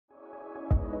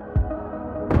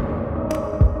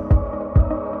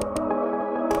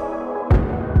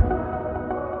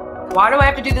why do I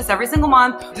have to do this every single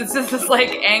month? It's just this like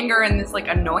anger and this like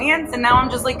annoyance. And now I'm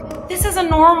just like, this is a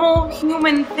normal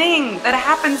human thing that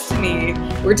happens to me.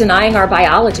 We're denying our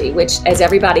biology, which, as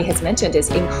everybody has mentioned, is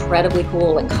incredibly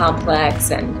cool and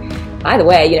complex. And by the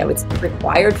way, it's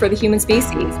required for the human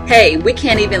species. Hey, we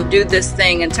can't even do this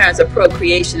thing in terms of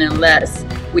procreation unless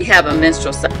we have a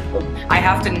menstrual cycle. I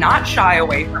have to not shy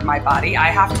away from my body. I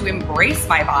have to embrace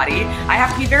my body. I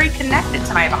have to be very connected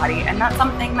to my body. And that's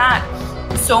something that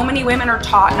so many women are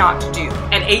taught not to do.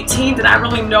 At 18, did I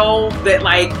really know that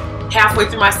like halfway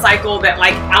through my cycle that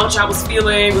like ouch I was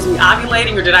feeling was me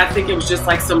ovulating, or did I think it was just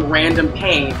like some random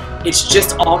pain? It's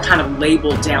just all kind of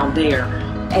labeled down there.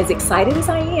 As excited as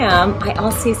I am, I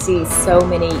also see so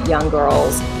many young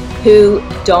girls who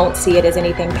don't see it as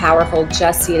anything powerful,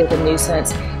 just see it as a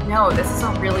nuisance. No, this is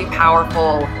a really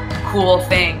powerful, cool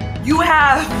thing. You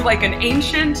have like an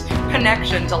ancient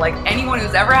connection to like anyone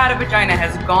who's ever had a vagina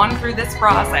has gone through this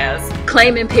process.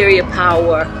 Claiming period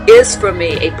power is for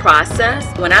me a process.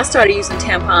 When I started using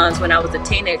tampons when I was a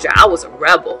teenager, I was a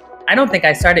rebel. I don't think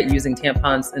I started using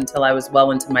tampons until I was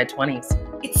well into my 20s.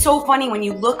 It's so funny when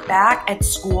you look back at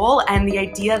school and the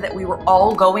idea that we were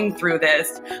all going through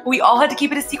this. We all had to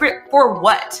keep it a secret for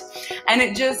what? And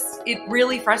it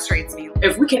really frustrates me.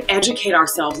 If we can educate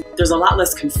ourselves, there's a lot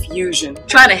less confusion.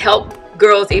 Trying to help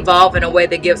girls evolve in a way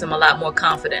that gives them a lot more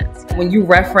confidence. When you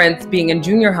reference being in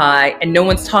junior high and no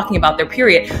one's talking about their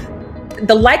period,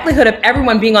 the likelihood of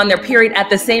everyone being on their period at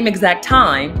the same exact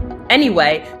time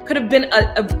anyway could have been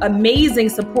an amazing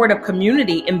supportive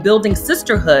community in building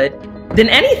sisterhood than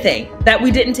anything that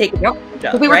we didn't take advantage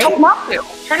of. We were told not to.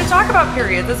 Try to talk about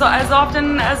periods as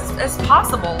often as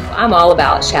possible. I'm all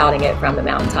about shouting it from the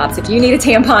mountaintops. If you need a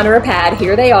tampon or a pad,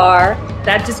 here they are.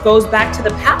 That just goes back to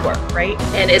the power, right?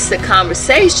 And it's the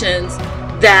conversations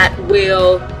that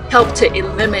will help to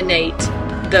eliminate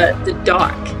the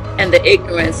dark and the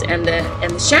ignorance and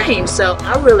the shame. So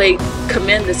I really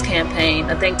commend this campaign.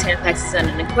 I think Tampax has done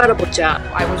an incredible job.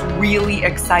 I was really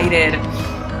excited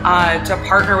to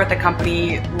partner with a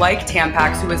company like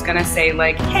Tampax, who was gonna say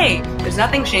like, hey, there's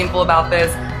nothing shameful about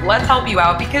this. Let's help you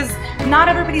out, because not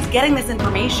everybody's getting this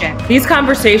information. These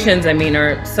conversations,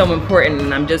 are so important,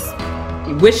 and I'm just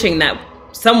wishing that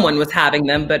someone was having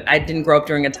them, but I didn't grow up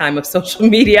during a time of social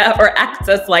media or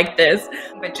access like this.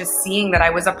 But just seeing that I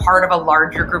was a part of a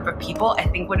larger group of people, I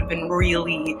think would have been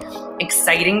really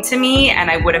exciting to me, and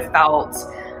I would have felt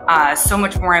so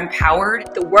much more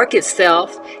empowered. The work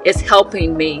itself is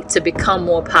helping me to become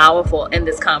more powerful in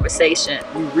this conversation.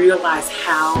 You realize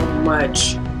how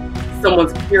much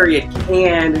someone's period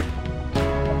can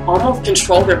almost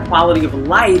control their quality of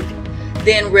life.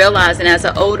 Then realizing as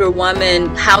an older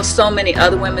woman how so many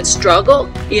other women struggle,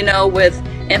 with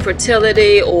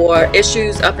infertility or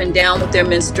issues up and down with their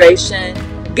menstruation,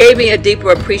 gave me a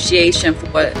deeper appreciation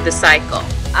for the cycle.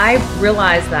 I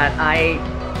realized that I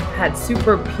had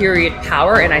super period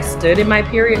power, and I stood in my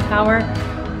period power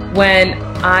when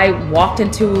I walked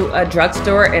into a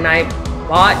drugstore and I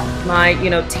bought my,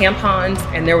 tampons,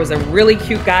 and there was a really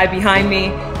cute guy behind me,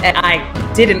 and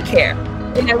I didn't care.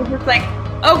 And I was just like,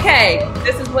 okay,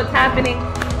 this is what's happening.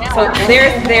 So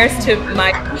there's to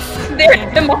my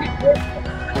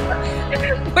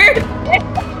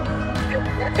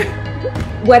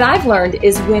What I've learned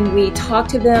is when we talk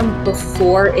to them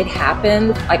before it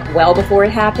happens, like well before it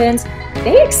happens,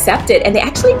 they accept it, and they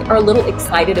actually are a little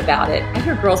excited about it. I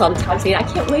hear girls all the time saying, I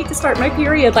can't wait to start my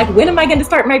period. Like, when am I going to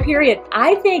start my period?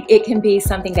 I think it can be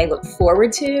something they look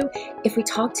forward to if we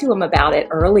talk to them about it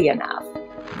early enough.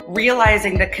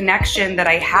 Realizing the connection that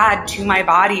I had to my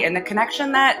body, and the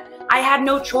connection that I had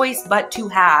no choice but to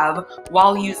have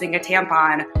while using a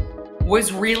tampon,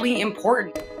 was really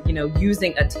important.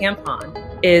 Using a tampon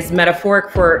is metaphoric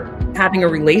for having a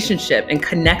relationship and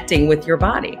connecting with your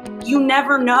body. You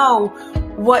never know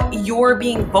what you're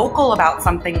being vocal about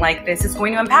something like this is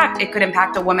going to impact. It could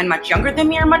impact a woman much younger than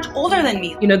me or much older than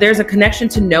me. There's a connection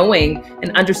to knowing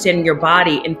and understanding your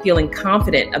body and feeling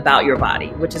confident about your body,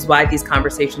 which is why these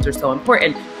conversations are so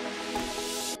important.